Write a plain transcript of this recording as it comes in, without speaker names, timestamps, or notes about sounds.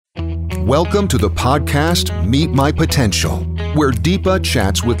Welcome to the podcast Meet My Potential, where Deepa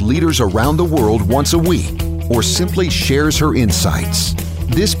chats with leaders around the world once a week or simply shares her insights.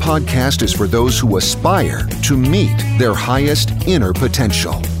 This podcast is for those who aspire to meet their highest inner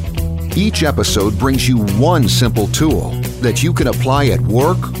potential. Each episode brings you one simple tool that you can apply at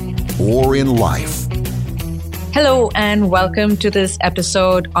work or in life. Hello and welcome to this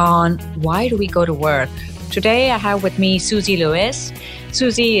episode on why do we go to work? Today I have with me Susie Lewis.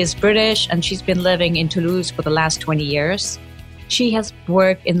 Susie is British and she's been living in Toulouse for the last 20 years. She has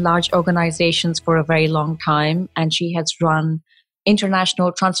worked in large organizations for a very long time and she has run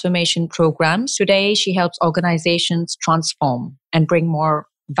international transformation programs. Today she helps organizations transform and bring more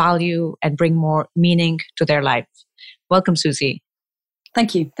value and bring more meaning to their life. Welcome, Susie.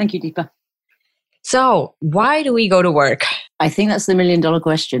 Thank you. Thank you, Deepa. So, why do we go to work? I think that's the million-dollar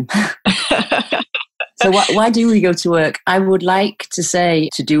question. So why do we go to work? I would like to say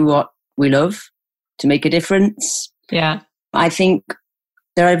to do what we love, to make a difference. Yeah. I think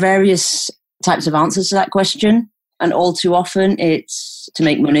there are various types of answers to that question. And all too often it's to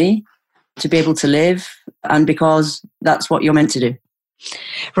make money, to be able to live, and because that's what you're meant to do.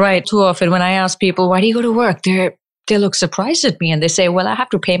 Right. Too often when I ask people, why do you go to work? They look surprised at me and they say, well, I have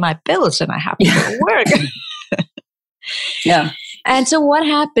to pay my bills and I have to go to work. Yeah. And so what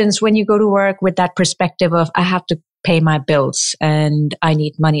happens when you go to work with that perspective of I have to pay my bills and I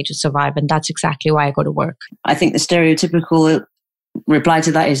need money to survive? And that's exactly why I go to work. I think the stereotypical reply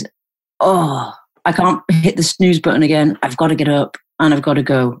to that is, oh, I can't hit the snooze button again. I've got to get up and I've got to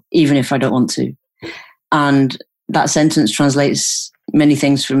go, even if I don't want to. And that sentence translates many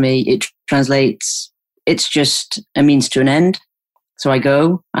things for me. It translates, it's just a means to an end. So I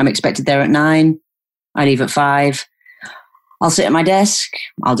go, I'm expected there at 9, I leave at 5. I'll sit at my desk,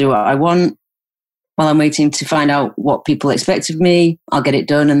 I'll do what I want. While I'm waiting to find out what people expect of me, I'll get it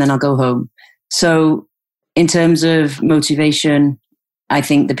done and then I'll go home. So in terms of motivation, I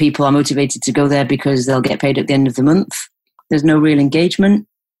think the people are motivated to go there because they'll get paid at the end of the month. There's no real engagement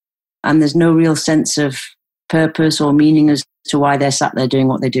and there's no real sense of purpose or meaning as to why they're sat there doing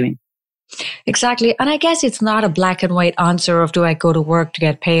what they're doing. Exactly. And I guess it's not a black and white answer of do I go to work to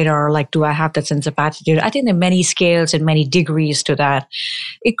get paid or like do I have that sense of attitude? I think there are many scales and many degrees to that.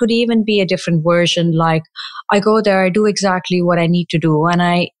 It could even be a different version like I go there, I do exactly what I need to do and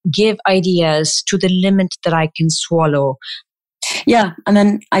I give ideas to the limit that I can swallow. Yeah. And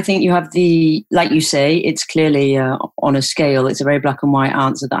then I think you have like you say, it's clearly on a scale. It's a very black and white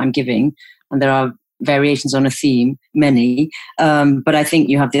answer that I'm giving. And there are variations on a theme, many. But I think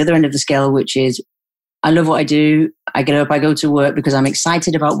you have the other end of the scale, which is I love what I do. I get up, I go to work because I'm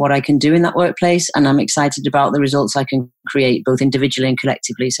excited about what I can do in that workplace and I'm excited about the results I can create both individually and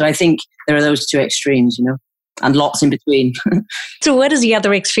collectively. So I think there are those two extremes, and lots in between. So what does the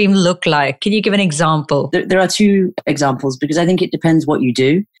other extreme look like? Can you give an example? There are two examples because I think it depends what you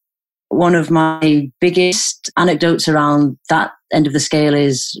do. One of my biggest anecdotes around that end of the scale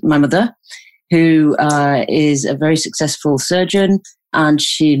is my mother, who is a very successful surgeon and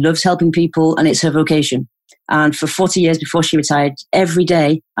she loves helping people and it's her vocation. And for 40 years before she retired, every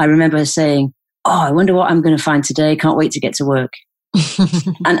day I remember her saying, oh, I wonder what I'm going to find today. Can't wait to get to work.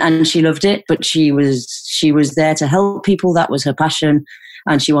 and she loved it, but she was there to help people. That was her passion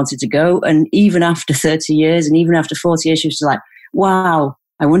and she wanted to go. And even after 30 years and even after 40 years, she was like, wow,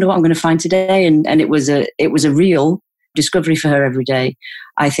 I wonder what I'm going to find today. And it was a real discovery for her every day.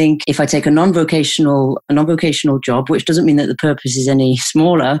 I think if I take a non-vocational job, which doesn't mean that the purpose is any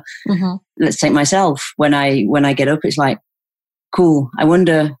smaller, let's take myself. When I get up, it's like, cool, I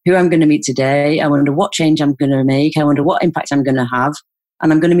wonder who I'm going to meet today. I wonder what change I'm going to make. I wonder what impact I'm going to have.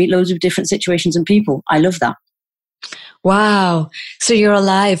 And I'm going to meet loads of different situations and people. I love that. Wow. So you're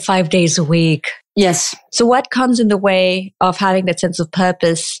alive 5 days a week. Yes. So what comes in the way of having that sense of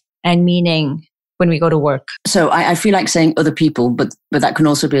purpose and meaning when we go to work? So I feel like saying other people, but that can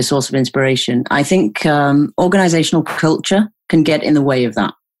also be a source of inspiration. I think organizational culture can get in the way of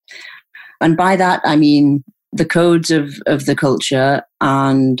that. And by that, I mean the codes of the culture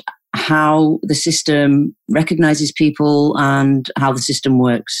and how the system recognizes people and how the system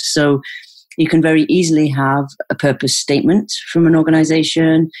works. So you can very easily have a purpose statement from an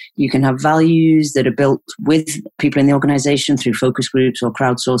organization. You can have values that are built with people in the organization through focus groups or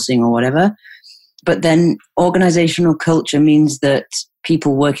crowdsourcing or whatever. But then organizational culture means that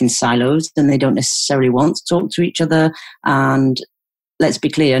people work in silos and they don't necessarily want to talk to each other. And let's be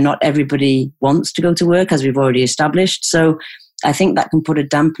clear, not everybody wants to go to work, as we've already established. So I think that can put a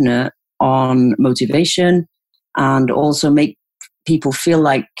dampener on motivation and also make people feel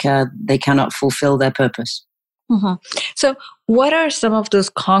like they cannot fulfill their purpose. Mm-hmm. So what are some of those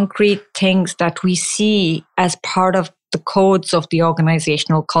concrete things that we see as part of the codes of the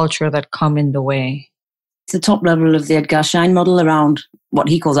organizational culture that come in the way? It's the top level of the Edgar Schein model around what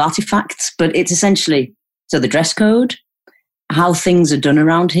he calls artifacts, but it's essentially, so the dress code, how things are done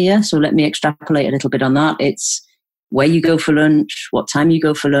around here. So let me extrapolate a little bit on that. It's where you go for lunch, what time you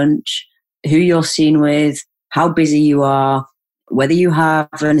go for lunch, who you're seen with, how busy you are, whether you have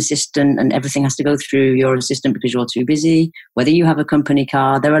an assistant and everything has to go through your assistant because you're too busy, whether you have a company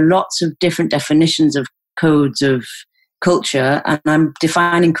car. There are lots of different definitions of codes of culture, and I'm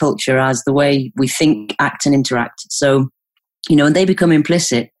defining culture as the way we think, act, and interact. So, and they become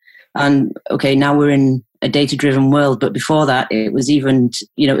implicit. And okay, now we're in a data-driven world, but before that, it was even,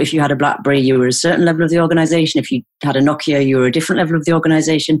 if you had a BlackBerry, you were a certain level of the organization. If you had a Nokia, you were a different level of the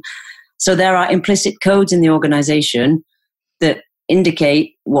organization. So there are implicit codes in the organization that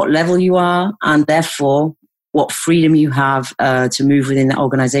indicate what level you are and therefore what freedom you have to move within that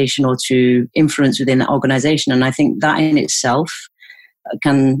organization or to influence within that organization. And I think that in itself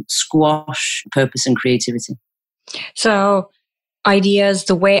can squash purpose and creativity. So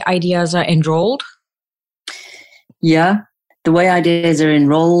the way ideas are enrolled? Yeah, the way ideas are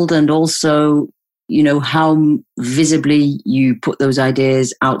enrolled, and also, how visibly you put those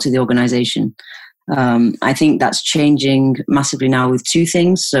ideas out to the organization. I think that's changing massively now with two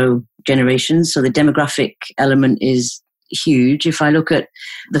things. So generations. So the demographic element is huge. If I look at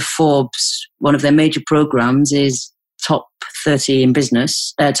the Forbes, one of their major programs is top 30 in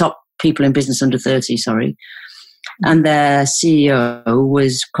business, top people in business under 30, sorry. And their CEO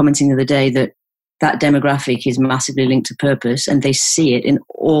was commenting the other day that demographic is massively linked to purpose, and they see it in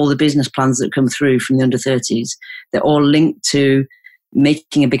all the business plans that come through from the under 30s. They're all linked to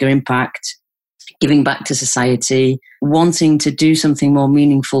making a bigger impact, giving back to society, wanting to do something more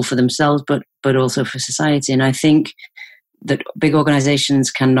meaningful for themselves, but also for society. And I think that big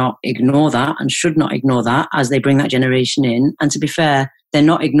organizations cannot ignore that and should not ignore that as they bring that generation in. And to be fair, they're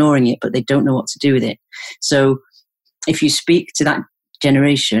not ignoring it, but they don't know what to do with it. So if you speak to that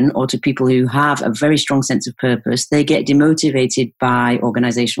generation or to people who have a very strong sense of purpose, they get demotivated by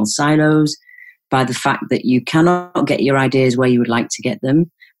organizational silos, by the fact that you cannot get your ideas where you would like to get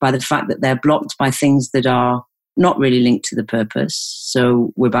them, by the fact that they're blocked by things that are not really linked to the purpose.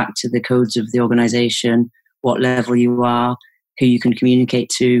 So we're back to the codes of the organization, what level you are, who you can communicate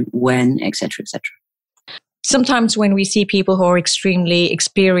to, when, etc., etc. Sometimes when we see people who are extremely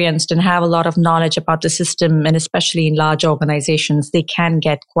experienced and have a lot of knowledge about the system, and especially in large organizations, they can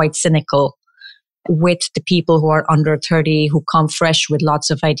get quite cynical with the people who are under 30, who come fresh with lots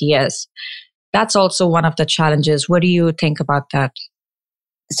of ideas. That's also one of the challenges. What do you think about that?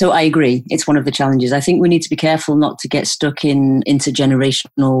 So I agree. It's one of the challenges. I think we need to be careful not to get stuck in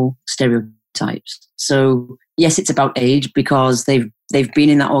intergenerational stereotypes. So yes, it's about age because they've been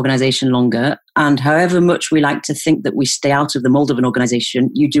in that organization longer. And however much we like to think that we stay out of the mold of an organization,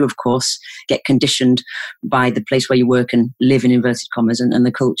 you do, of course, get conditioned by the place where you work and live, in inverted commas, and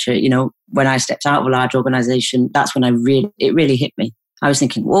the culture. When I stepped out of a large organization, that's when it really hit me. I was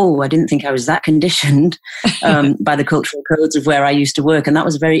thinking, whoa, I didn't think I was that conditioned by the cultural codes of where I used to work. And that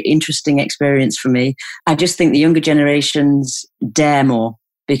was a very interesting experience for me. I just think the younger generations dare more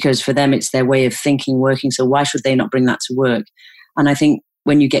because for them, it's their way of thinking, working. So why should they not bring that to work? And I think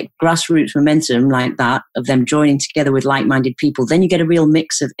when you get grassroots momentum like that, of them joining together with like-minded people, then you get a real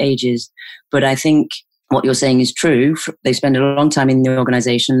mix of ages. But I think what you're saying is true. They spend a long time in the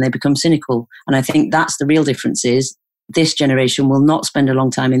organization and they become cynical. And I think that's the real difference is this generation will not spend a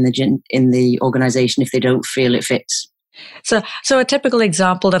long time in the organization if they don't feel it fits. So a typical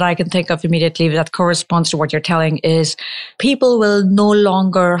example that I can think of immediately that corresponds to what you're telling is people will no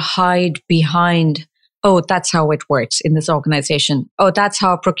longer hide behind, oh, that's how it works in this organization. Oh, that's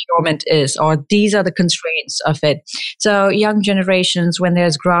how procurement is, or these are the constraints of it. So young generations, when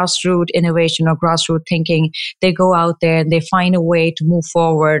there's grassroots innovation or grassroots thinking, they go out there and they find a way to move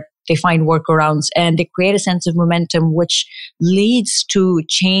forward. They find workarounds and they create a sense of momentum, which leads to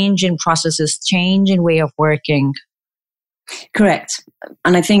change in processes, change in way of working. Correct.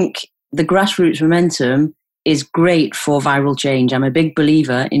 And I think the grassroots momentum is great for viral change. I'm a big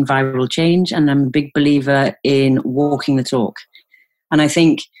believer in viral change and I'm a big believer in walking the talk. And I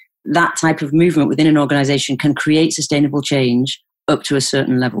think that type of movement within an organization can create sustainable change up to a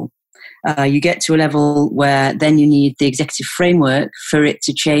certain level. You get to a level where then you need the executive framework for it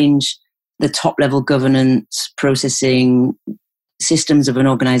to change the top level governance, processing, systems of an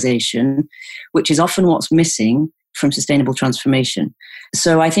organization, which is often what's missing from sustainable transformation.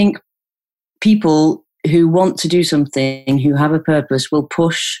 So I think people who want to do something, who have a purpose, will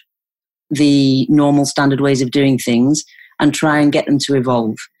push the normal standard ways of doing things and try and get them to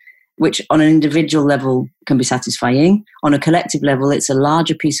evolve, which on an individual level can be satisfying. On a collective level, it's a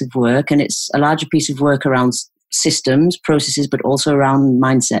larger piece of work, and it's a larger piece of work around systems, processes, but also around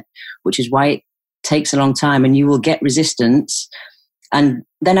mindset, which is why it takes a long time, and you will get resistance. And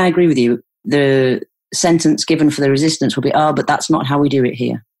then I agree with you. The sentence given for the resistance will be, but that's not how we do it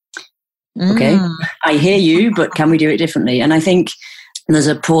here. Okay, I hear you, but can we do it differently? And I think there's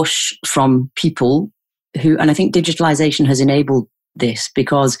a push from people who, and I think digitalization has enabled this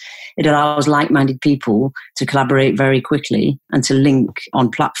because it allows like-minded people to collaborate very quickly and to link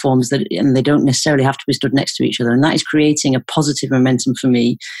on platforms and they don't necessarily have to be stood next to each other. And that is creating a positive momentum for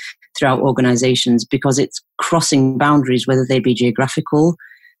me throughout organizations because it's crossing boundaries, whether they be geographical,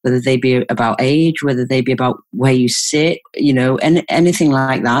 whether they be about age, whether they be about where you sit, and anything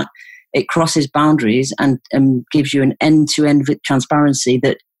like that. It crosses boundaries and gives you an end-to-end transparency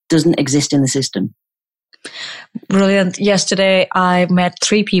that doesn't exist in the system. Brilliant. Yesterday, I met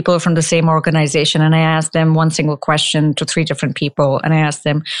 3 people from the same organization and I asked them one single question to 3 different people. And I asked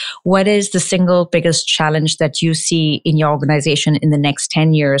them, what is the single biggest challenge that you see in your organization in the next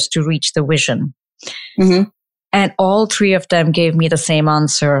 10 years to reach the vision? Mm-hmm. And all 3 of them gave me the same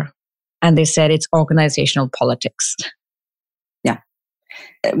answer. And they said it's organizational politics. Yeah.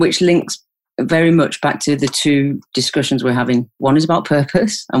 Which links very much back to the 2 discussions we're having. One is about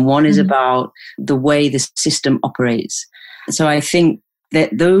purpose and one is about the way the system operates. So I think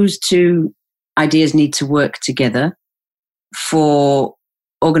that those 2 ideas need to work together for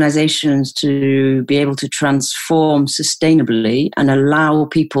organizations to be able to transform sustainably and allow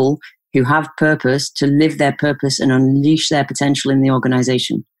people who have purpose to live their purpose and unleash their potential in the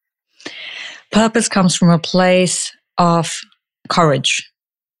organization. Purpose comes from a place of courage.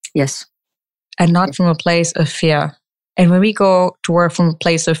 Yes. And not from a place of fear. And when we go to work from a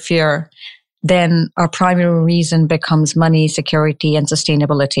place of fear, then our primary reason becomes money, security, and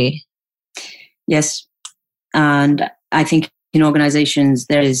sustainability. Yes. And I think in organizations,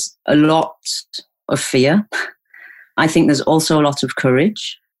 there is a lot of fear. I think there's also a lot of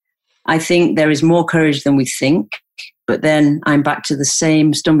courage. I think there is more courage than we think. But then I'm back to the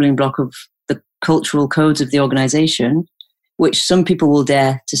same stumbling block of the cultural codes of the organization, which some people will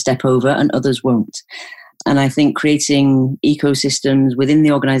dare to step over and others won't. And I think creating ecosystems within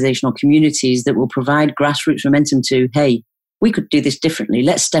the organizational communities that will provide grassroots momentum to, hey, we could do this differently.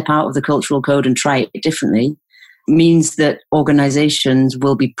 Let's step out of the cultural code and try it differently, means that organizations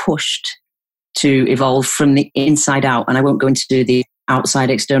will be pushed to evolve from the inside out. And I won't go into the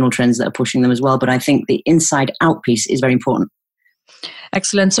outside external trends that are pushing them as well, but I think the inside out piece is very important.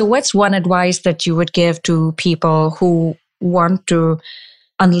 Excellent. So what's one advice that you would give to people who want to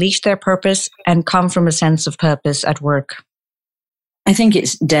unleash their purpose and come from a sense of purpose at work? I think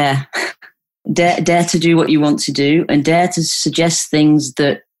it's dare to do what you want to do and dare to suggest things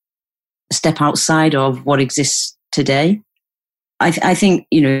that step outside of what exists today. I think,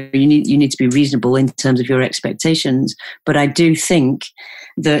 you need to be reasonable in terms of your expectations, but I do think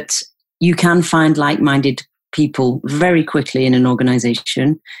that you can find like-minded people very quickly in an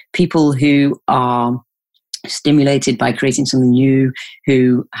organization, people who are stimulated by creating something new,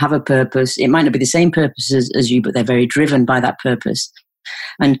 who have a purpose. It might not be the same purpose as you, but they're very driven by that purpose.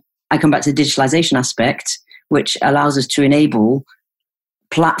 And I come back to the digitalization aspect, which allows us to enable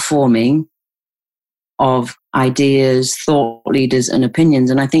platforming of ideas, thought leaders, and opinions.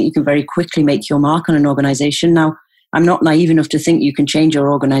 And I think you can very quickly make your mark on an organization. Now, I'm not naive enough to think you can change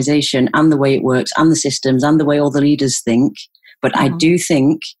your organization and the way it works and the systems and the way all the leaders think. But I do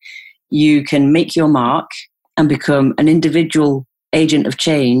think you can make your mark and become an individual agent of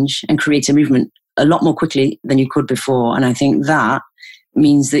change and create a movement a lot more quickly than you could before. And I think that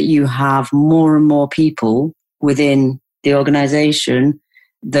means that you have more and more people within the organization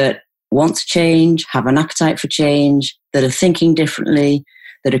that want to change, have an appetite for change, that are thinking differently,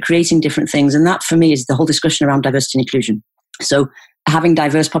 that are creating different things. And that for me is the whole discussion around diversity and inclusion. So having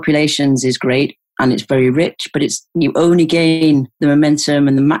diverse populations is great and it's very rich, but you only gain the momentum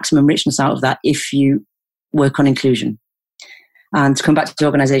and the maximum richness out of that if you work on inclusion. And to come back to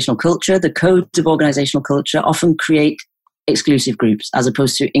organizational culture, the codes of organizational culture often create exclusive groups as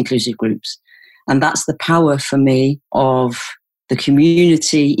opposed to inclusive groups. And that's the power for me of the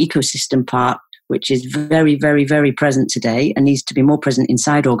community ecosystem part, which is very, very, very present today and needs to be more present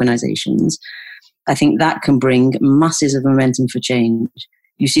inside organizations. I think that can bring masses of momentum for change.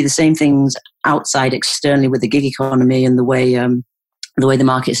 You see the same things outside externally with the gig economy and the way the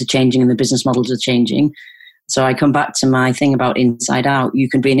markets are changing and the business models are changing. So I come back to my thing about inside out. You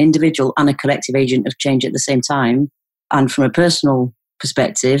can be an individual and a collective agent of change at the same time. And from a personal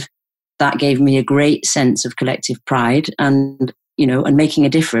perspective, that gave me a great sense of collective pride, and making a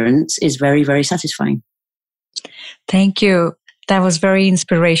difference is very, very satisfying. Thank you. That was very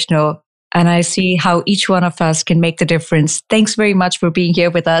inspirational. And I see how each one of us can make the difference. Thanks very much for being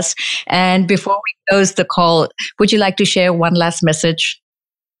here with us. And before we close the call, would you like to share one last message?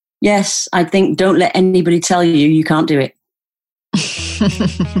 Yes, I think don't let anybody tell you can't do it.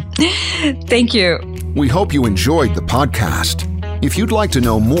 Thank you. We hope you enjoyed the podcast. If you'd like to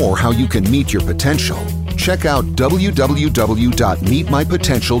know more how you can meet your potential, check out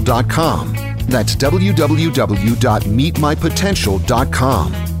www.meetmypotential.com. That's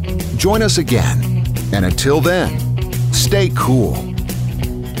www.meetmypotential.com. Join us again. And until then, stay cool.